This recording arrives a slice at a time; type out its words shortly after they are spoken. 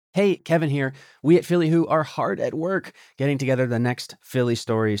Hey, Kevin here. We at Philly Who are hard at work getting together the next Philly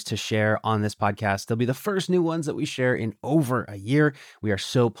stories to share on this podcast. They'll be the first new ones that we share in over a year. We are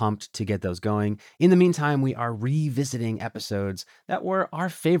so pumped to get those going. In the meantime, we are revisiting episodes that were our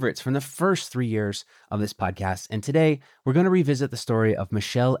favorites from the first 3 years of this podcast. And today, we're going to revisit the story of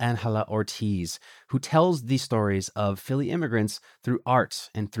Michelle Angela Ortiz, who tells the stories of Philly immigrants through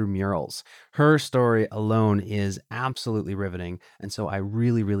art and through murals. Her story alone is absolutely riveting. And so I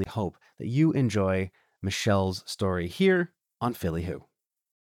really hope that you enjoy Michelle's story here on Philly Who.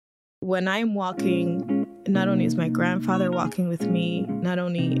 When I'm walking, not only is my grandfather walking with me, not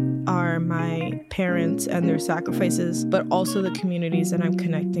only are my parents and their sacrifices, but also the communities that I'm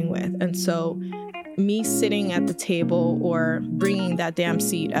connecting with. And so me sitting at the table or bringing that damn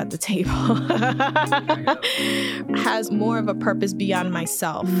seat at the table has more of a purpose beyond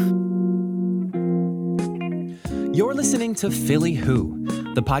myself. You're listening to Philly Who,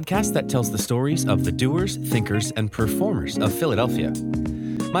 the podcast that tells the stories of the doers, thinkers, and performers of Philadelphia.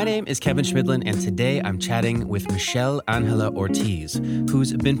 My name is Kevin Schmidlin, and today I'm chatting with Michelle Angela Ortiz,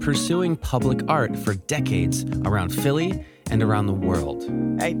 who's been pursuing public art for decades around Philly and around the world.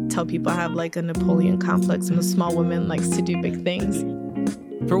 I tell people I have like a Napoleon complex. I'm a small woman, likes to do big things.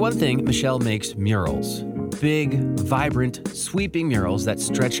 For one thing, Michelle makes murals. Big, vibrant, sweeping murals that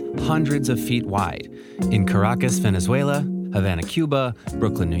stretch hundreds of feet wide. In Caracas, Venezuela, Havana, Cuba,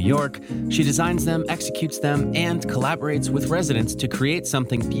 Brooklyn, New York, she designs them, executes them, and collaborates with residents to create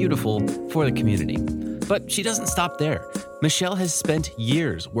something beautiful for the community. But she doesn't stop there. Michelle has spent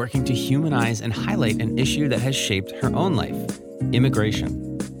years working to humanize and highlight an issue that has shaped her own life: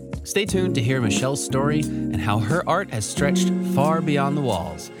 immigration. Stay tuned to hear Michelle's story and how her art has stretched far beyond the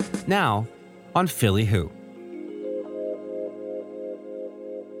walls. Now, on Philly Who.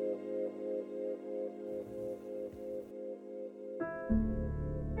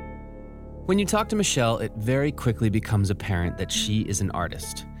 When you talk to Michelle, it very quickly becomes apparent that she is an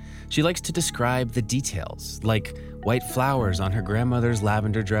artist. She likes to describe the details, like white flowers on her grandmother's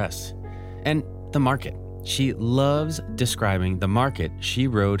lavender dress. And the market. She loves describing the market she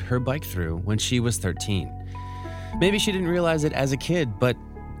rode her bike through when she was 13. Maybe she didn't realize it as a kid, but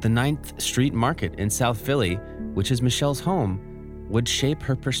the 9th Street Market in South Philly, which is Michelle's home, would shape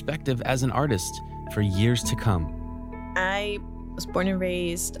her perspective as an artist for years to come. I was born and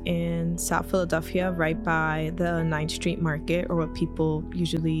raised in South Philadelphia, right by the 9th Street Market, or what people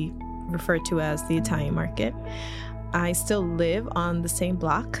usually refer to as the Italian Market. I still live on the same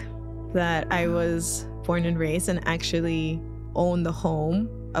block that I was born and raised, and actually own the home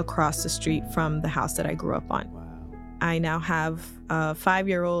across the street from the house that I grew up on. Wow. I now have a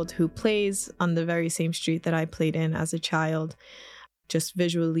 5-year-old who plays on the very same street that I played in as a child. Just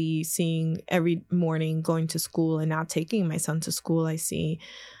visually seeing every morning going to school and now taking my son to school, I see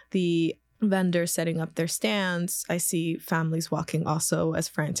the vendors setting up their stands. I see families walking also as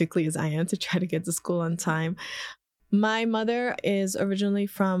frantically as I am to try to get to school on time. My mother is originally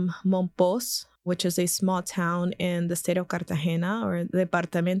from Monpós, which is a small town in the state of Cartagena, or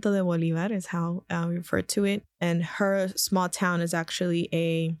Departamento de Bolívar is how we refer to it. And her small town is actually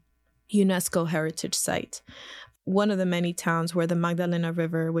a UNESCO heritage site. One of the many towns where the Magdalena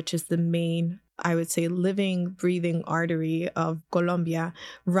River, which is the main, I would say, living, breathing artery of Colombia,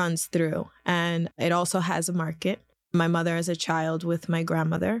 runs through. And it also has a market. My mother, as a child with my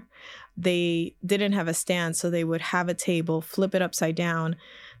grandmother, they didn't have a stand, so they would have a table, flip it upside down,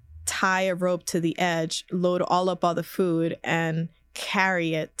 tie a rope to the edge, load all the food, and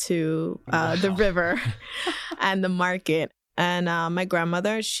carry it to the river and the market. And my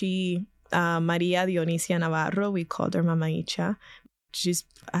grandmother, she... Maria Dionisia Navarro, we called her Mama Icha. She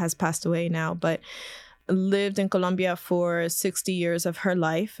has passed away now, but lived in Colombia for 60 years of her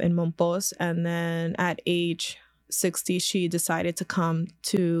life in Monpós. And then at age 60, she decided to come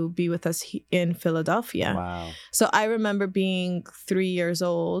to be with us in Philadelphia. Wow. So I remember being 3 years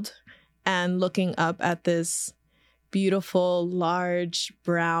old and looking up at this beautiful, large,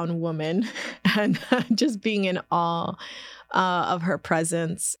 brown woman and just being in awe of her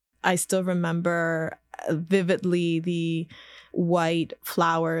presence. I still remember vividly the white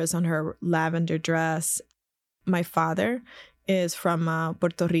flowers on her lavender dress. My father is from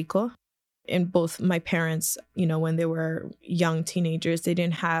Puerto Rico. And both my parents, when they were young teenagers, they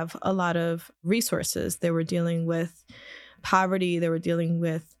didn't have a lot of resources. They were dealing with poverty. They were dealing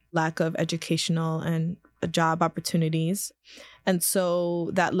with lack of educational and job opportunities. And so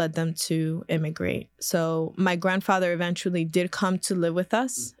that led them to immigrate. So my grandfather eventually did come to live with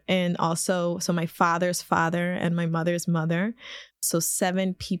us. And also, so my father's father and my mother's mother. So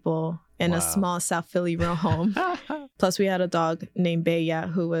 7 people in a small South Philly row home. Plus, we had a dog named Bella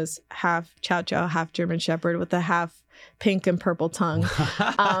who was half Chow Chow, half German Shepherd with a half pink and purple tongue,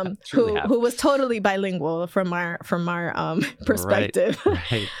 who was totally bilingual from our perspective.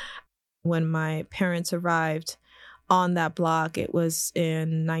 Right. When my parents arrived on that block, it was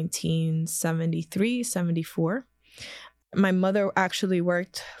in 1973, 74. My mother actually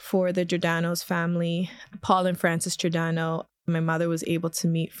worked for the Giordano's family, Paul and Frances Giordano. My mother was able to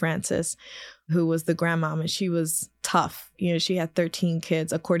meet Frances, who was the grandmom, and she was tough. You know, she had 13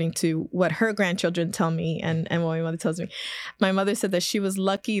 kids, according to what her grandchildren tell me and what my mother tells me. My mother said that she was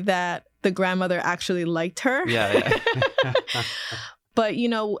lucky that the grandmother actually liked her. Yeah. But, you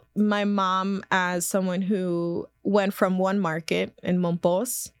know, my mom, as someone who went from one market in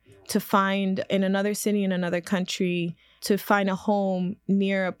Montpos to find in another city, in another country, to find a home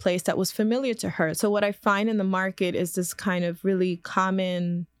near a place that was familiar to her. So what I find in the market is this kind of really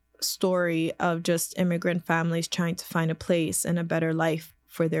common story of just immigrant families trying to find a place and a better life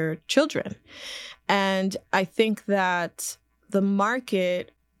for their children. And I think that the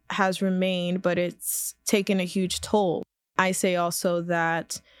market has remained, but it's taken a huge toll. I say also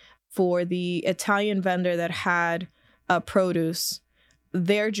that for the Italian vendor that had produce,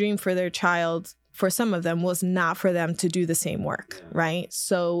 their dream for their child, for some of them, was not for them to do the same work, right?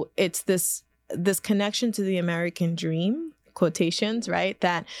 So it's this connection to the American dream, quotations, right?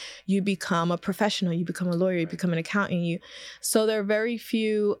 That you become a professional, you become a lawyer, you become an accountant. So there are very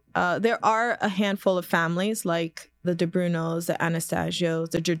few, there are a handful of families like the De Brunos, the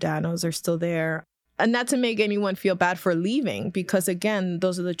Anastasios, the Giordanos are still there. And not to make anyone feel bad for leaving, because again,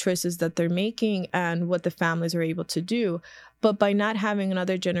 those are the choices that they're making and what the families are able to do. But by not having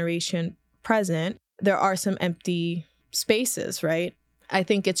another generation present, there are some empty spaces, right? I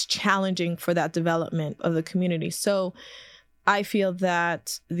think it's challenging for that development of the community. So I feel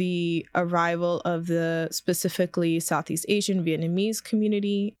that the arrival of the specifically Southeast Asian, Vietnamese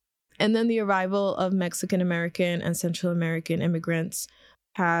community, and then the arrival of Mexican American and Central American immigrants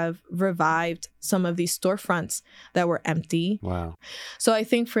have revived some of these storefronts that were empty. Wow. So I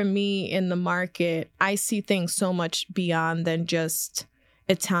think for me in the market, I see things so much beyond than just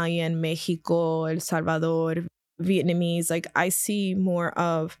Italian, Mexico, El Salvador, Vietnamese. Like I see more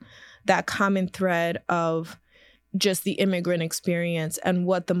of that common thread of just the immigrant experience and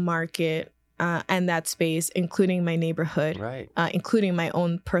what the market and that space, including my neighborhood, right, including my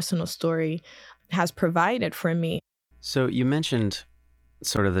own personal story, has provided for me. So you mentioned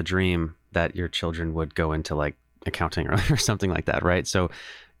sort of the dream that your children would go into like accounting or something like that, right? So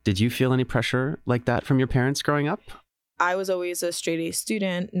did you feel any pressure like that from your parents growing up? I was always a straight A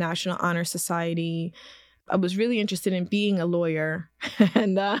student, National Honor Society. I was really interested in being a lawyer.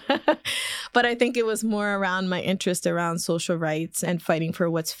 and but I think it was more around my interest around social rights and fighting for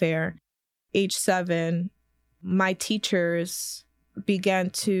what's fair. Age 7, my teachers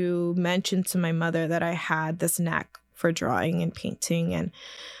began to mention to my mother that I had this knack for drawing and painting, and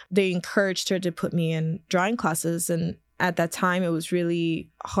they encouraged her to put me in drawing classes. And at that time, it was really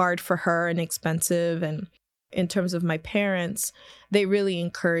hard for her and expensive. And in terms of my parents, they really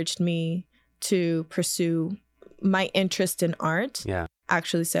encouraged me to pursue my interest in art. Yeah.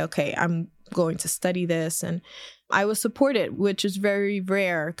 Actually say, okay, I'm going to study this. And I was supported, which is very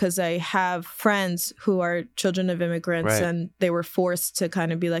rare because I have friends who are children of immigrants, right, and they were forced to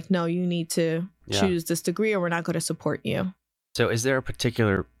kind of be like, no, you need to choose this degree or we're not going to support you. So is there a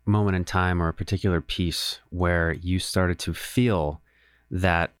particular moment in time or a particular piece where you started to feel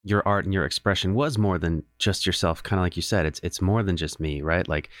that your art and your expression was more than just yourself? Kind of like you said, it's more than just me, right?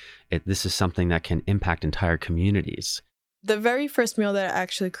 Like this is something that can impact entire communities. The very first mural that I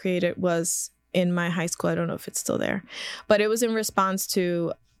actually created was in my high school. I don't know if it's still there, but it was in response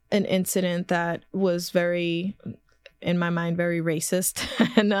to an incident that was very, in my mind, very racist.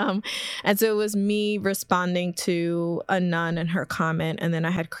 and so it was me responding to a nun and her comment. And then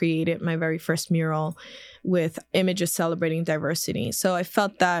I had created my very first mural with images celebrating diversity. So I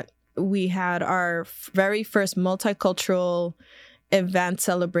felt that we had our very first multicultural event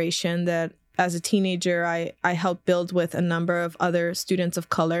celebration that as a teenager, I helped build with a number of other students of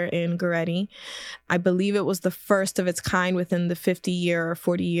color in Goretti. I believe it was the first of its kind within the 50 or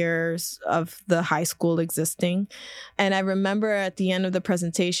 40 years of the high school existing. And I remember at the end of the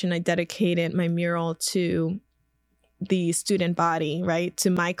presentation, I dedicated my mural to the student body, right?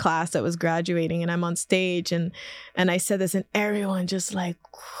 To my class that was graduating, and I'm on stage and I said this, and everyone just like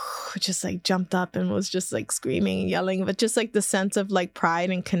jumped up and was just like screaming and yelling, but just like the sense of like pride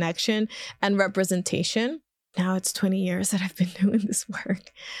and connection and representation. Now it's 20 years that I've been doing this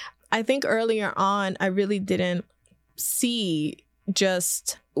work. I think earlier on, I really didn't see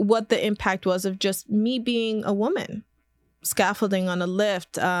just what the impact was of just me being a woman, scaffolding on a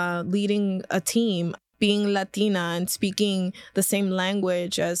lift, leading a team, being Latina and speaking the same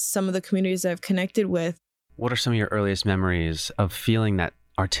language as some of the communities I've connected with. What are some of your earliest memories of feeling that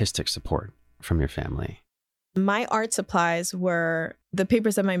artistic support from your family? My art supplies were the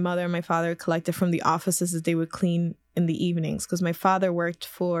papers that my mother and my father collected from the offices that they would clean in the evenings, because my father worked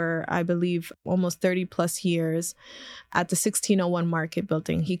for, I believe, almost 30 plus years at the 1601 Market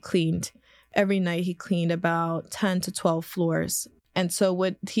building. He cleaned every night. He cleaned about 10 to 12 floors. And so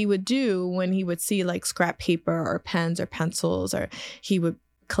what he would do when he would see like scrap paper or pens or pencils, or he would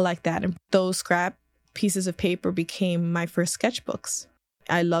collect that. And those scrap pieces of paper became my first sketchbooks.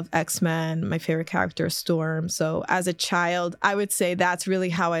 I love X-Men. My favorite character is Storm. So as a child, I would say that's really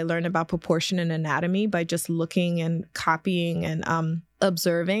how I learned about proportion and anatomy, by just looking and copying and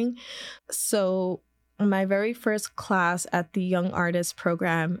observing. So my very first class at the Young Artist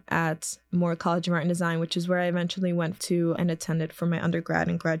program at Moore College of Art and Design, which is where I eventually went to and attended for my undergrad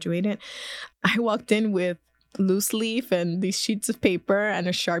and graduated, I walked in with loose leaf and these sheets of paper and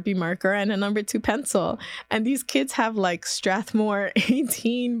a Sharpie marker and a number 2 pencil. And these kids have like Strathmore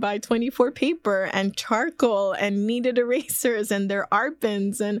 18 by 24 paper and charcoal and kneaded erasers and their art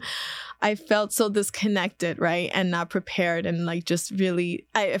bins. And I felt so disconnected, right? And not prepared, and like just really,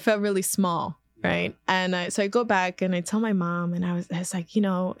 I felt really small. Right. And so I go back and I tell my mom, and I was like,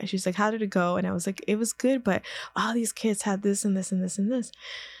 and she's like, how did it go? And I was like, it was good, but all these kids had this and this and this and this.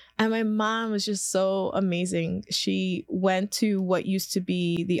 And my mom was just so amazing. She went to what used to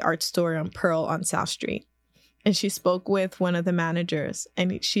be the art store on Pearl on South Street. And she spoke with one of the managers.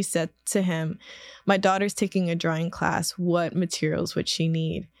 And she said to him, my daughter's taking a drawing class. What materials would she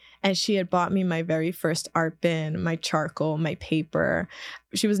need? And she had bought me my very first art bin, my charcoal, my paper.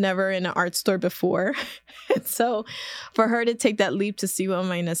 She was never in an art store before. And so for her to take that leap to see what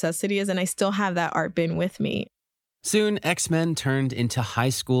my necessity is, and I still have that art bin with me. Soon, X-Men turned into high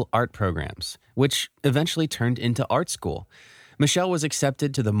school art programs, which eventually turned into art school. Michelle was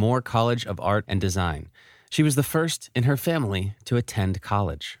accepted to the Moore College of Art and Design. She was the first in her family to attend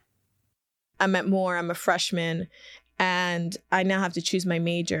college. I'm at Moore, I'm a freshman, and I now have to choose my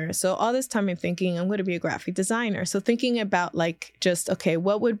major. So all this time I'm thinking I'm going to be a graphic designer. So thinking about like just, okay,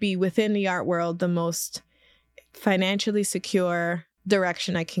 what would be within the art world the most financially secure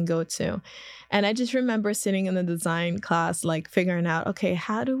direction I can go to. And I just remember sitting in the design class, like figuring out, okay,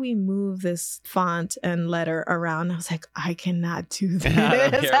 how do we move this font and letter around? I was like, I cannot do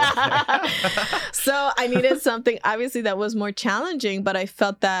this. So I needed something, obviously, that was more challenging, but I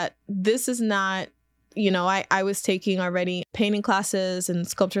felt that this is not, I was taking already painting classes and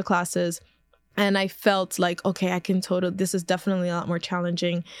sculpture classes. And I felt like, okay, this is definitely a lot more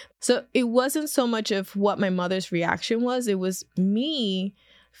challenging. So it wasn't so much of what my mother's reaction was. It was me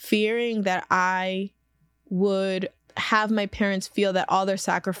fearing that I would have my parents feel that all their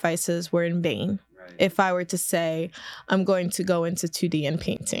sacrifices were in vain. If I were to say, I'm going to go into 2D and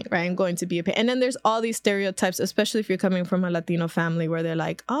painting, right? I'm going to be a painter. And then there's all these stereotypes, especially if you're coming from a Latino family where they're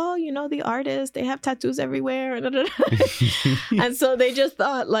like, oh, the artists, they have tattoos everywhere. And so they just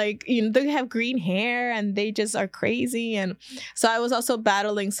thought like, they have green hair and they just are crazy. And so I was also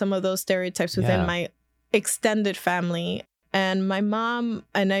battling some of those stereotypes within my extended family. And my mom,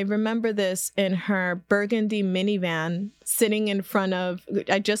 and I remember this in her burgundy minivan, sitting in front of,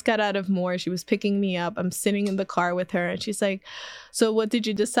 I just got out of Moore. She was picking me up. I'm sitting in the car with her. And she's like, so what did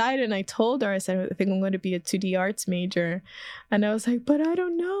you decide? And I told her, I said, I think I'm going to be a 2D arts major. And I was like, but I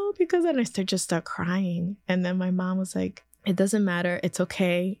don't know, because then I just start crying. And then my mom was like, it doesn't matter. It's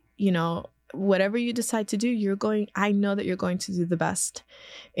okay. Whatever you decide to do, I know that you're going to do the best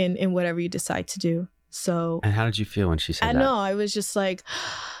in whatever you decide to do. So, and how did you feel when she said that? I know, I was just like,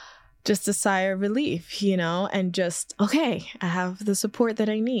 just a sigh of relief, and just, okay, I have the support that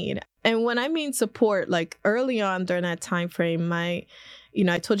I need. And when I mean support, like early on during that time frame, I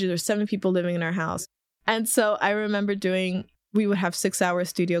told you there's 7 people living in our house. And so I remember we would have 6-hour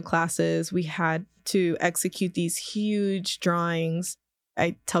studio classes. We had to execute these huge drawings.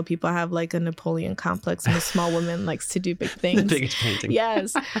 I tell people I have like a Napoleon complex. I'm a small woman, likes to do big things. The biggest painting.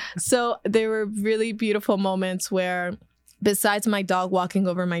 Yes. So there were really beautiful moments where, besides my dog walking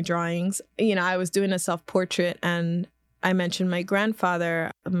over my drawings, I was doing a self-portrait, and I mentioned my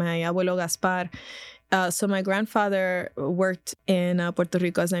grandfather, my abuelo Gaspar. So my grandfather worked in Puerto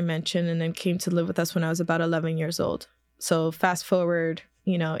Rico, as I mentioned, and then came to live with us when I was about 11 years old. So fast forward,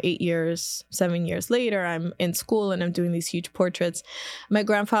 7 years later, I'm in school and I'm doing these huge portraits. My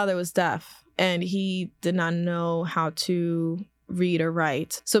grandfather was deaf, and he did not know how to read or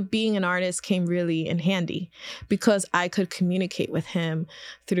write. So being an artist came really in handy because I could communicate with him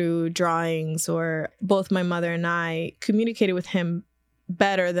through drawings, or both my mother and I communicated with him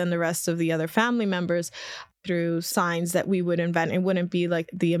better than the rest of the other family members through signs that we would invent. It wouldn't be like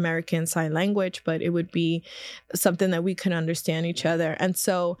the American Sign Language, but it would be something that we could understand each other. And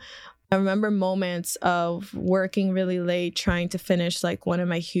so I remember moments of working really late, trying to finish like one of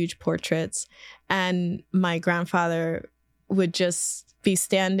my huge portraits. And my grandfather would just be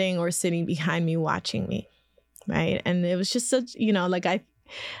standing or sitting behind me watching me, right? And it was just such, like I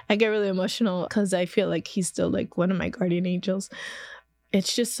get really emotional because I feel like he's still like one of my guardian angels.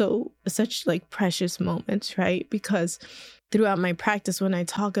 It's just such like precious moments, right? Because throughout my practice, when I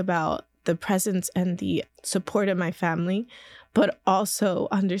talk about the presence and the support of my family, but also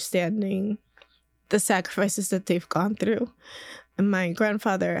understanding the sacrifices that they've gone through. And my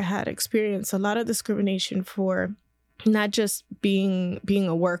grandfather had experienced a lot of discrimination for not just being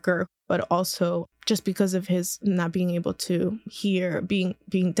a worker, but also just because of his not being able to hear, being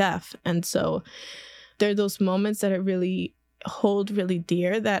deaf. And so there are those moments that I really hold really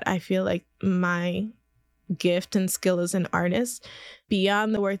dear, that I feel like my gift and skill as an artist,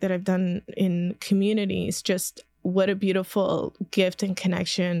 beyond the work that I've done in communities, just what a beautiful gift and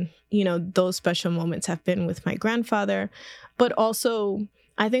connection, those special moments have been with my grandfather, but also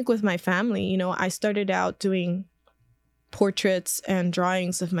I think with my family. I started out doing portraits and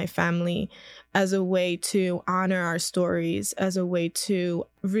drawings of my family as a way to honor our stories, as a way to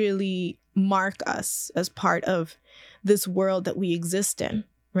really mark us as part of this world that we exist in,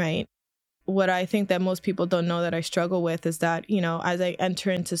 right? What I think that most people don't know that I struggle with is that, as I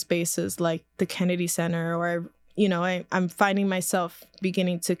enter into spaces like the Kennedy Center, or, I'm finding myself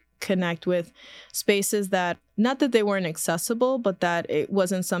beginning to connect with spaces that, not that they weren't accessible, but that it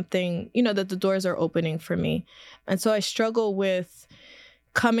wasn't something, that the doors are opening for me. And so I struggle with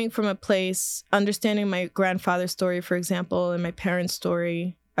coming from a place, understanding my grandfather's story, for example, and my parents'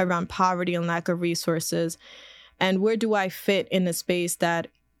 story around poverty and lack of resources. And where do I fit in a space that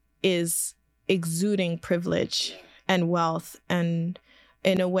is exuding privilege and wealth, and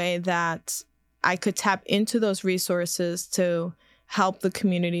in a way that I could tap into those resources to help the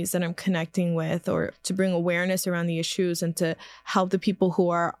communities that I'm connecting with, or to bring awareness around the issues and to help the people who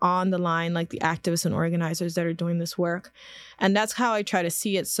are on the line, like the activists and organizers that are doing this work. And that's how I try to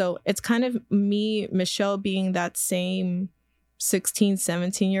see it. So it's kind of me, Michelle, being that same 16,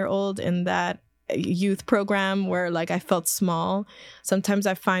 17-year-old in that youth program where like I felt small. Sometimes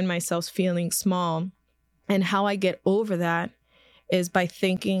I find myself feeling small. And how I get over that is by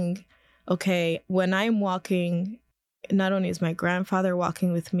thinking, okay, when I'm walking, not only is my grandfather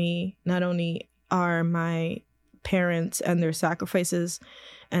walking with me, not only are my parents and their sacrifices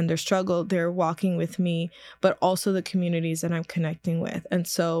and their struggle, they're walking with me, but also the communities that I'm connecting with. And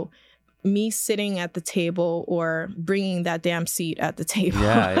so me sitting at the table, or bringing that damn seat at the table.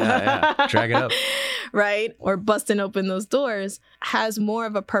 Yeah. Drag it up. Right? Or busting open those doors has more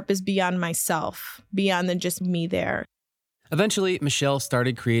of a purpose beyond myself, beyond than just me there. Eventually, Michelle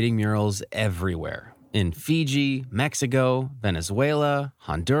started creating murals everywhere. In Fiji, Mexico, Venezuela,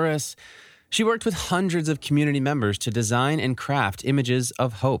 Honduras. She worked with hundreds of community members to design and craft images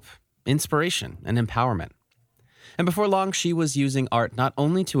of hope, inspiration, and empowerment. And before long, she was using art not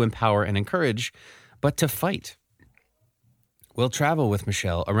only to empower and encourage, but to fight. We'll travel with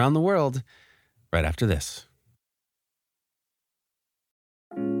Michelle around the world right after this.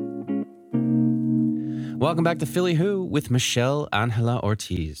 Welcome back to Philly Who with Michelle Angela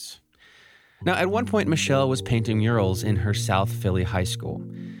Ortiz. Now, at one point, Michelle was painting murals in her South Philly high school.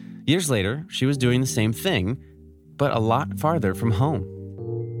 Years later, she was doing the same thing, but a lot farther from home.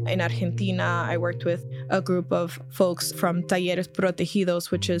 In Argentina, I worked with a group of folks from Talleres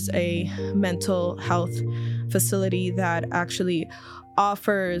Protegidos, which is a mental health facility that actually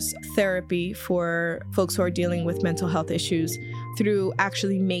offers therapy for folks who are dealing with mental health issues through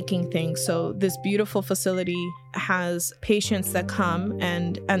actually making things. So this beautiful facility has patients that come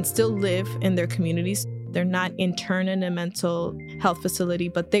and still live in their communities. They're not interned in a mental health facility,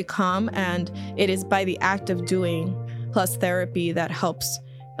 but they come, and it is by the act of doing plus therapy that helps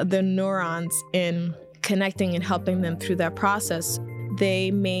the neurons in connecting and helping them through that process.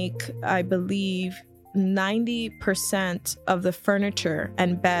 They make, I believe, 90% of the furniture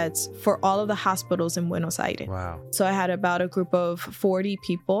and beds for all of the hospitals in Buenos Aires. Wow. So I had about a group of 40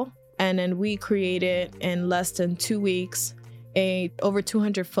 people, and then we created in less than 2 weeks a over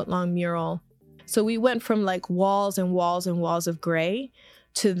 200-foot long mural. So we went from like walls and walls and walls of gray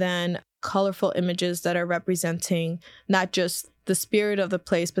to then colorful images that are representing not just the spirit of the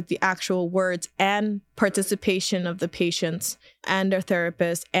place, but the actual words and participation of the patients and their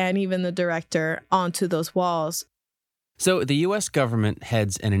therapist and even the director onto those walls. So the U.S. government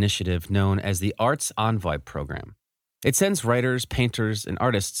heads an initiative known as the Arts Envoy Program. It sends writers, painters, and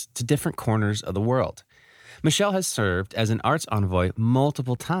artists to different corners of the world. Michelle has served as an arts envoy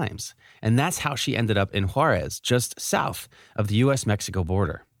multiple times, and that's how she ended up in Juarez, just south of the U.S.-Mexico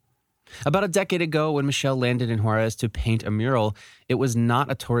border. About a decade ago, when Michelle landed in Juarez to paint a mural, it was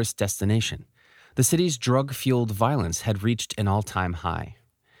not a tourist destination. The city's drug-fueled violence had reached an all-time high.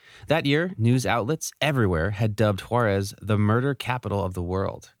 That year, news outlets everywhere had dubbed Juarez the murder capital of the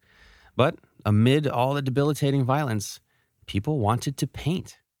world. But amid all the debilitating violence, people wanted to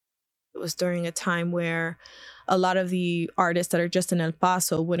paint. It was during a time where a lot of the artists that are just in El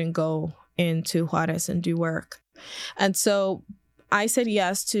Paso wouldn't go into Juarez and do work. And so I said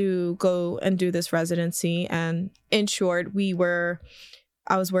yes to go and do this residency. And in short,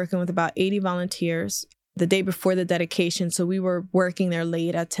 I was working with about 80 volunteers the day before the dedication. So we were working there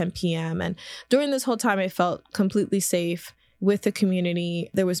late at 10 p.m. And during this whole time, I felt completely safe with the community.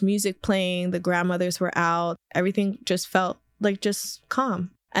 There was music playing. The grandmothers were out. Everything just felt like just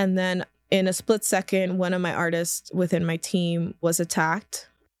calm. And then in a split second, one of my artists within my team was attacked.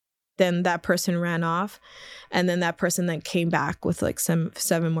 Then that person ran off. And then that person then came back with like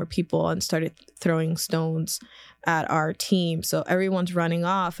seven more people and started throwing stones at our team. So everyone's running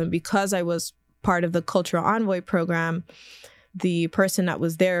off. And because I was part of the Cultural Envoy program, the person that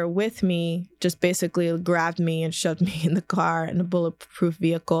was there with me just basically grabbed me and shoved me in the car in a bulletproof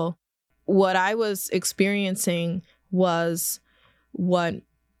vehicle. What I was experiencing was what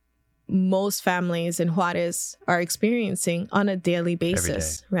most families in Juarez are experiencing on a daily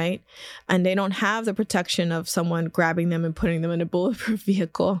basis, right? And they don't have the protection of someone grabbing them and putting them in a bulletproof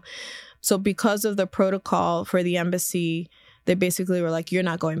vehicle. So because of the protocol for the embassy, they basically were like, you're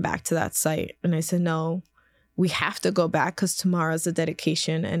not going back to that site. And I said, no, we have to go back because tomorrow's the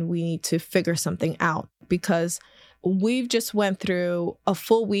dedication and we need to figure something out, because we've just went through a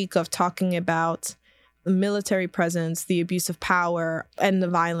full week of talking about the military presence, the abuse of power, and the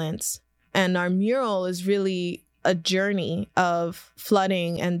violence. And our mural is really a journey of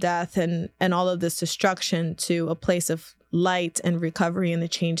flooding and death and all of this destruction to a place of light and recovery and the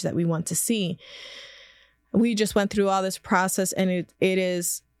change that we want to see. We just went through all this process, and it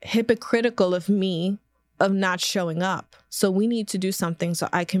is hypocritical of me of not showing up. So we need to do something so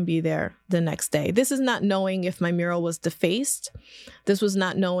I can be there the next day. This is not knowing if my mural was defaced. This was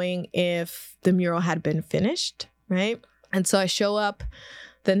not knowing if the mural had been finished, right? And so I show up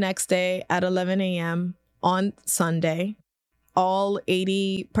the next day at 11 a.m. on Sunday. All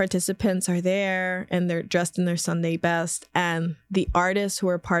 80 participants are there and they're dressed in their Sunday best. And the artists who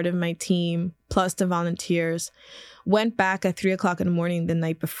are part of my team, plus the volunteers, went back at 3 o'clock in the morning the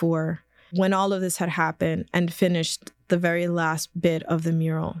night before, when all of this had happened, and finished the very last bit of the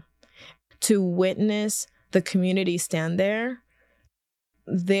mural. To witness the community stand there,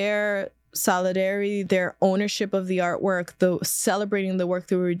 their solidarity, their ownership of the artwork, the celebrating the work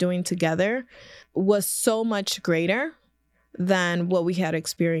that we were doing together, was so much greater than what we had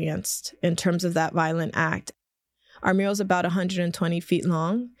experienced in terms of that violent act. Our mural is about 120 feet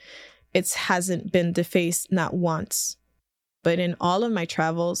long. It hasn't been defaced, not once. But in all of my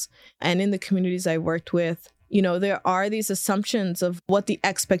travels and in the communities I worked with, there are these assumptions of what the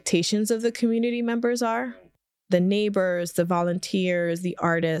expectations of the community members are. The neighbors, the volunteers, the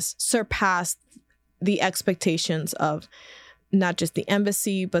artists surpassed the expectations of not just the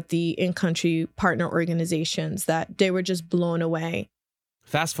embassy, but the in-country partner organizations, that they were just blown away.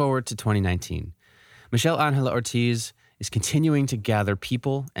 Fast forward to 2019. Michelle Angela Ortiz is continuing to gather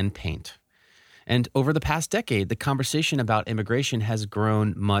people and paint. And over the past decade, the conversation about immigration has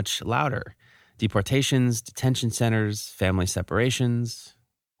grown much louder. Deportations, detention centers, family separations.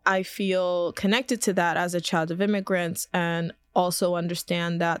 I feel connected to that as a child of immigrants, and also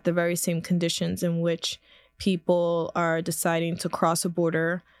understand that the very same conditions in which people are deciding to cross a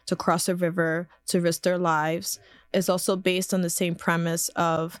border, to cross a river, to risk their lives, is also based on the same premise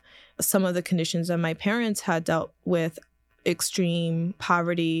of some of the conditions that my parents had dealt with, extreme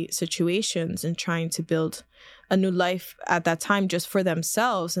poverty situations, and trying to build a new life at that time just for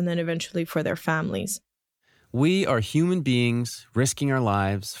themselves and then eventually for their families. We are human beings risking our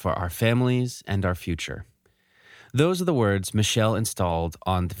lives for our families and our future. Those are the words Michelle installed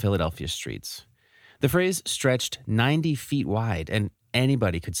on the Philadelphia streets. The phrase stretched 90 feet wide, and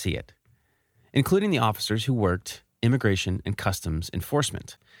anybody could see it, including the officers who worked immigration and customs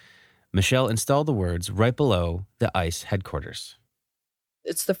enforcement. Michelle installed the words right below the ICE headquarters.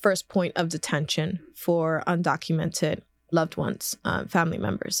 It's the first point of detention for undocumented loved ones, family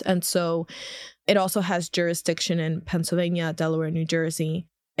members. And so it also has jurisdiction in Pennsylvania, Delaware, New Jersey.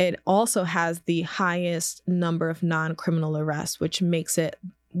 It also has the highest number of non-criminal arrests, which makes it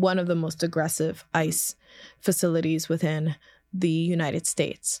one of the most aggressive ICE facilities within the United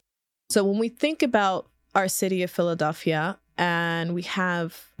States. So when we think about our city of Philadelphia, and we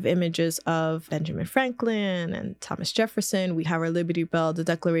have images of Benjamin Franklin and Thomas Jefferson, we have our Liberty Bell, the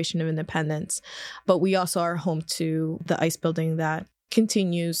Declaration of Independence, but we also are home to the ICE building that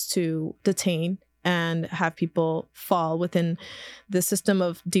continues to detain and have people fall within the system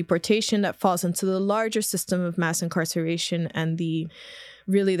of deportation that falls into the larger system of mass incarceration and the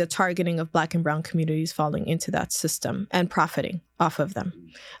targeting of Black and brown communities falling into that system and profiting off of them.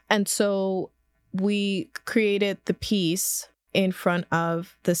 And so we created the piece in front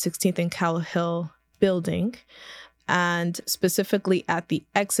of the 16th and Cowell Hill building, and specifically at the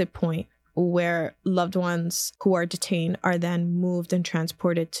exit point where loved ones who are detained are then moved and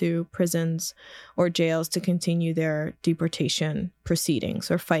transported to prisons or jails to continue their deportation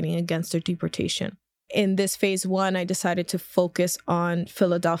proceedings or fighting against their deportation. In this phase one, I decided to focus on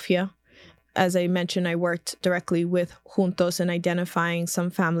Philadelphia. As I mentioned, I worked directly with Juntos in identifying some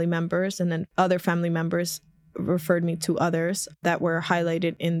family members, and then other family members referred me to others that were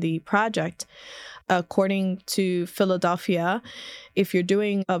highlighted in the project. According to Philadelphia, if you're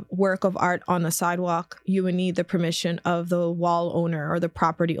doing a work of art on a sidewalk, you would need the permission of the wall owner or the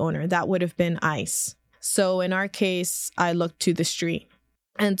property owner. That would have been ICE. So in our case, I looked to the street.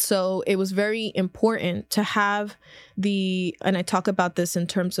 And so it was very important to have and I talk about this in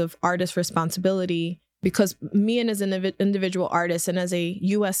terms of artist responsibility, because me and as an individual artist and as a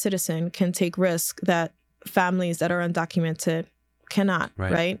U.S. citizen can take risk that families that are undocumented cannot,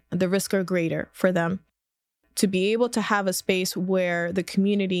 right? The risks are greater for them. To be able to have a space where the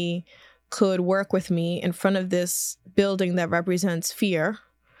community could work with me in front of this building that represents fear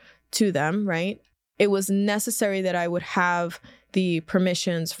to them, right? It was necessary that I would have the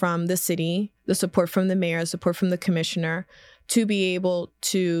permissions from the city, the support from the mayor, support from the commissioner, to be able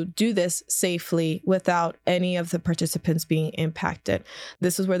to do this safely without any of the participants being impacted.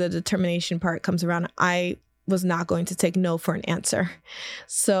 This is where the determination part comes around. I was not going to take no for an answer.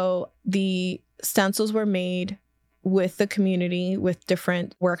 So the stencils were made with the community, with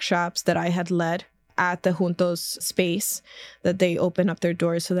different workshops that I had led at the Juntos space, that they open up their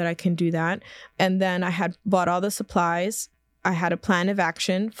doors so that I can do that. And then I had bought all the supplies. I had a plan of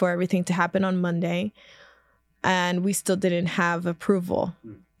action for everything to happen on Monday, and we still didn't have approval.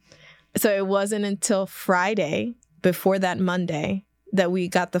 So it wasn't until Friday, before that Monday, that we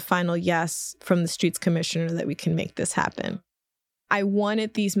got the final yes from the streets commissioner that we can make this happen. I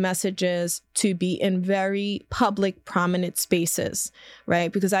wanted these messages to be in very public, prominent spaces,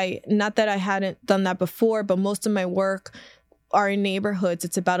 right? Because not that I hadn't done that before, but most of my work are in neighborhoods.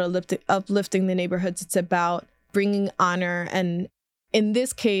 It's about uplifting the neighborhoods. It's about bringing honor. And in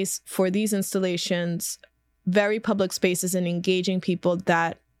this case, for these installations, very public spaces and engaging people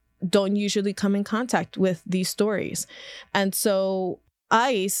that don't usually come in contact with these stories. And so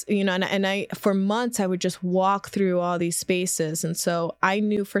ICE, and I, for months, I would just walk through all these spaces. And so I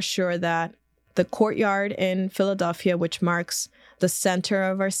knew for sure that the courtyard in Philadelphia, which marks the center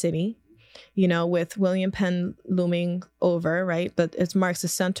of our city, with William Penn looming over, right? But it marks the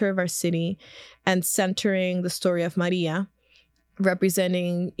center of our city and centering the story of Maria,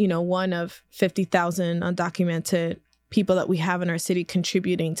 representing, one of 50,000 undocumented people that we have in our city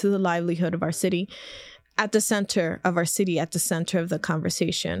contributing to the livelihood of our city, at the center of our city, at the center of the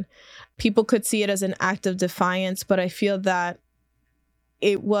conversation. People could see it as an act of defiance, but I feel that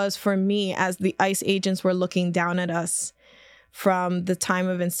it was, for me, as the ICE agents were looking down at us from the time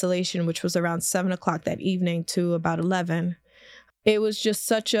of installation, which was around 7:00 that evening to about 11. It was just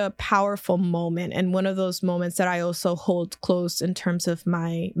such a powerful moment, and one of those moments that I also hold close in terms of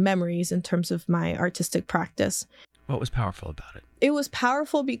my memories, in terms of my artistic practice. What was powerful about it? It was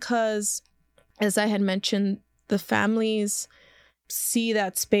powerful because, as I had mentioned, the families see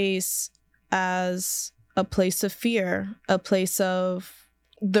that space as a place of fear, a place of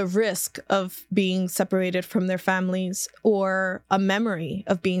the risk of being separated from their families, or a memory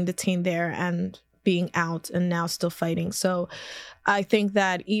of being detained there and being out and now still fighting. So I think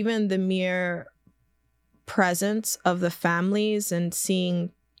that even the mere presence of the families and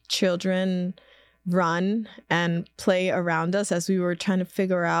seeing children run and play around us as we were trying to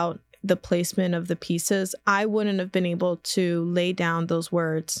figure out the placement of the pieces, I wouldn't have been able to lay down those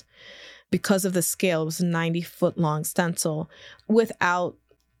words because of the scale. It was a 90-foot long stencil without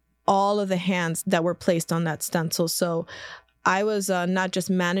all of the hands that were placed on that stencil. So I was not just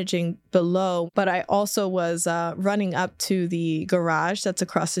managing below, but I also was running up to the garage that's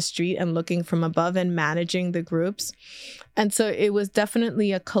across the street and looking from above and managing the groups. And so it was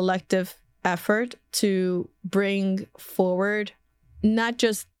definitely a collective effort to bring forward not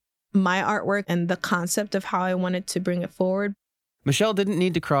just my artwork and the concept of how I wanted to bring it forward. Michelle didn't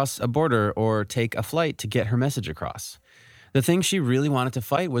need to cross a border or take a flight to get her message across. The thing she really wanted to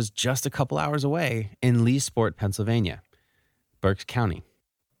fight was just a couple hours away in Leesport, Pennsylvania, Berks County.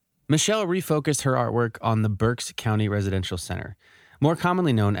 Michelle refocused her artwork on the Berks County Residential Center, more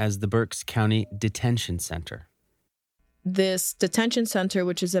commonly known as the Berks County Detention Center. This detention center,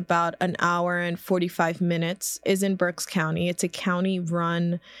 which is about an hour and 45 minutes, is in Berks County. It's a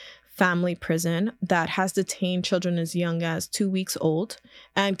county-run family prison that has detained children as young as 2 weeks old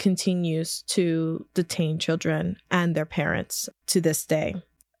and continues to detain children and their parents to this day.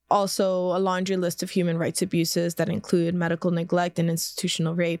 Also, a laundry list of human rights abuses that include medical neglect and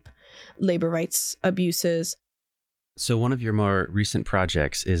institutional rape, labor rights abuses. So one of your more recent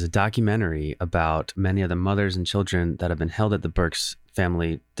projects is a documentary about many of the mothers and children that have been held at the Berks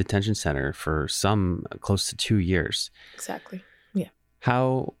Family Detention Center for some close to 2 years. Exactly. Yeah.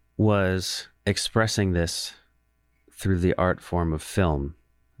 How was expressing this through the art form of film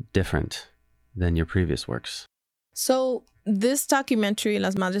different than your previous works? So this documentary,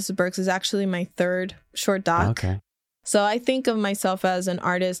 Las Madres de Berks, is actually my third short doc. Okay. So I think of myself as an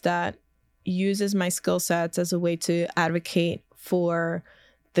artist that uses my skill sets as a way to advocate for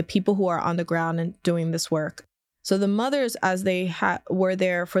the people who are on the ground and doing this work. So the mothers, as they were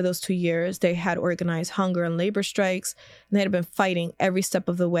there for those 2 years, they had organized hunger and labor strikes, and they had been fighting every step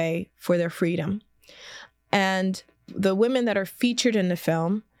of the way for their freedom. And the women that are featured in the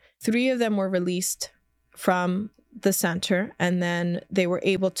film, 3 of them were released from the center, and then they were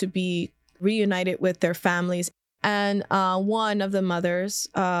able to be reunited with their families. And one of the mothers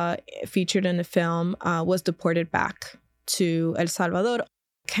featured in the film was deported back to El Salvador.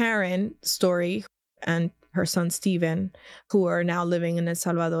 Karen's story and her son Steven, who are now living in El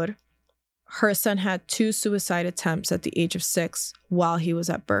Salvador, her son had 2 suicide attempts at the age of 6 while he was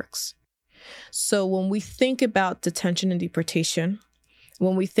at Berks. So when we think about detention and deportation,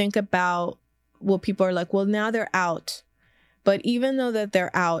 when we think about, well, people are like, well, now they're out. But even though that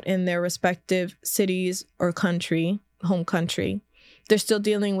they're out in their respective cities or country, home country, they're still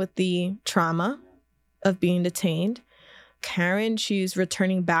dealing with the trauma of being detained. Karen, she's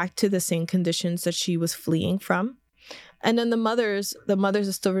returning back to the same conditions that she was fleeing from. And then the mothers that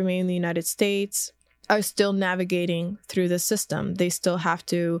still remain in the United States are still navigating through the system. They still have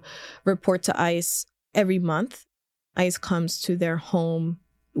to report to ICE every month. ICE comes to their home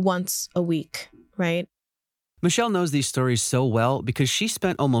once a week, right? Michelle knows these stories so well because she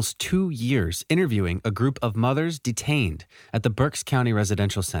spent almost 2 years interviewing a group of mothers detained at the Berks County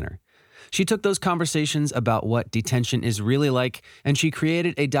Residential Center. She took those conversations about what detention is really like, and she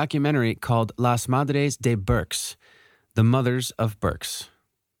created a documentary called Las Madres de Berks, The Mothers of Berks.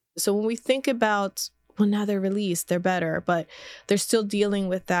 So when we think about, well, now they're released, they're better, but they're still dealing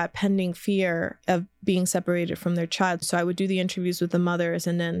with that pending fear of being separated from their child. So I would do the interviews with the mothers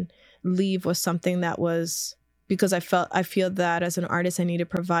and then leave with something that was, because I feel that as an artist, I need to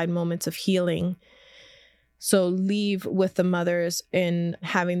provide moments of healing. So leave with the mothers in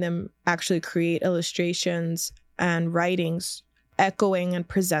having them actually create illustrations and writings echoing and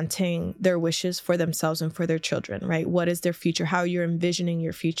presenting their wishes for themselves and for their children, right? What is their future? How you're envisioning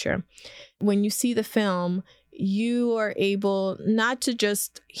your future. When you see the film, you are able not to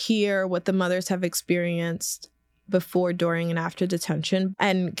just hear what the mothers have experienced before, during, and after detention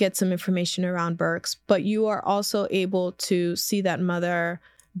and get some information around Berks, but you are also able to see that mother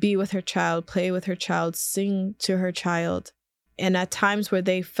be with her child, play with her child, sing to her child. And at times where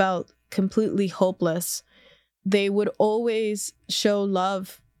they felt completely hopeless, they would always show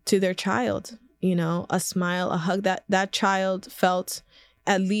love to their child, you know, a smile, a hug. That child felt,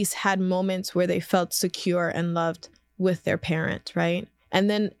 at least had moments where they felt secure and loved with their parent, right? And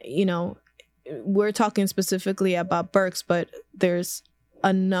then, you know, we're talking specifically about Berks, but there's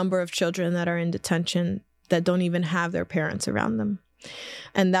a number of children that are in detention that don't even have their parents around them.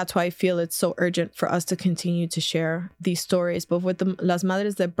 And that's why I feel it's so urgent for us to continue to share these stories. But with the Las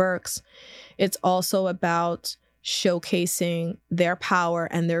Madres de Berks, it's also about showcasing their power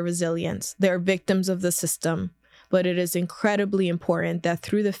and their resilience. They're victims of the system, but it is incredibly important that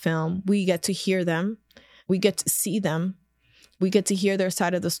through the film, we get to hear them, we get to see them, we get to hear their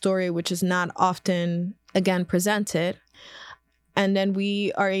side of the story, which is not often, again, presented. And then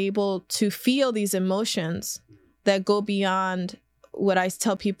we are able to feel these emotions that go beyond. What I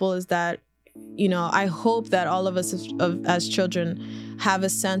tell people is that I hope that all of us as children have a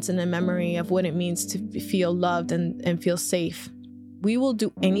sense and a memory of what it means to feel loved and feel safe. We will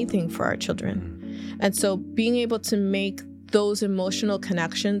do anything for our children. And so being able to make those emotional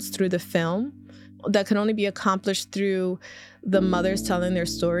connections through the film that can only be accomplished through the mothers telling their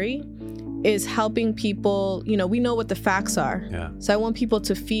story is helping people. We know what the facts are. Yeah. So I want people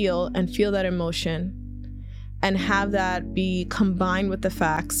to feel that emotion and have that be combined with the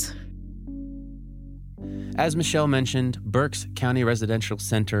facts. As Michelle mentioned, Berks County Residential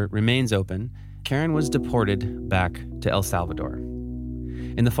Center remains open. Karen was deported back to El Salvador.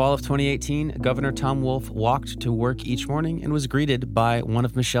 In the fall of 2018, Governor Tom Wolf walked to work each morning and was greeted by one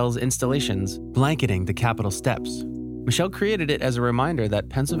of Michelle's installations, blanketing the Capitol steps. Michelle created it as a reminder that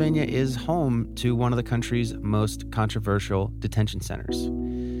Pennsylvania is home to one of the country's most controversial detention centers.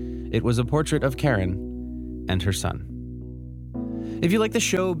 It was a portrait of Karen and her son. If you like the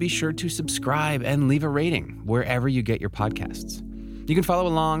show, be sure to subscribe and leave a rating wherever you get your podcasts. You can follow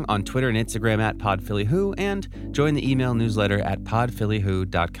along on Twitter and Instagram at PodPhillyWho and join the email newsletter at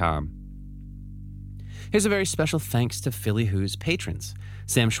podphillywho.com. Here's a very special thanks to Philly Who's patrons: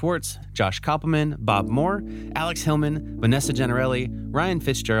 Sam Schwartz, Josh Koppelman, Bob Moore, Alex Hillman, Vanessa Generelli, Ryan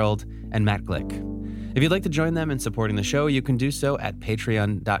Fitzgerald, and Matt Glick. If you'd like to join them in supporting the show, you can do so at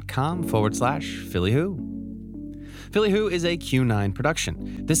patreon.com/PhillyWho. Philly Who is a Q9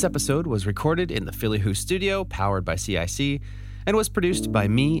 production. This episode was recorded in the Philly Who studio, powered by CIC, and was produced by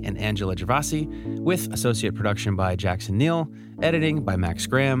me and Angela Gervasi, with associate production by Jackson Neal, editing by Max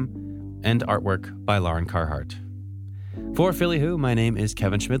Graham, and artwork by Lauren Carhart. For Philly Who, my name is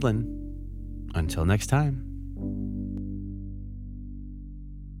Kevin Schmidlin. Until next time.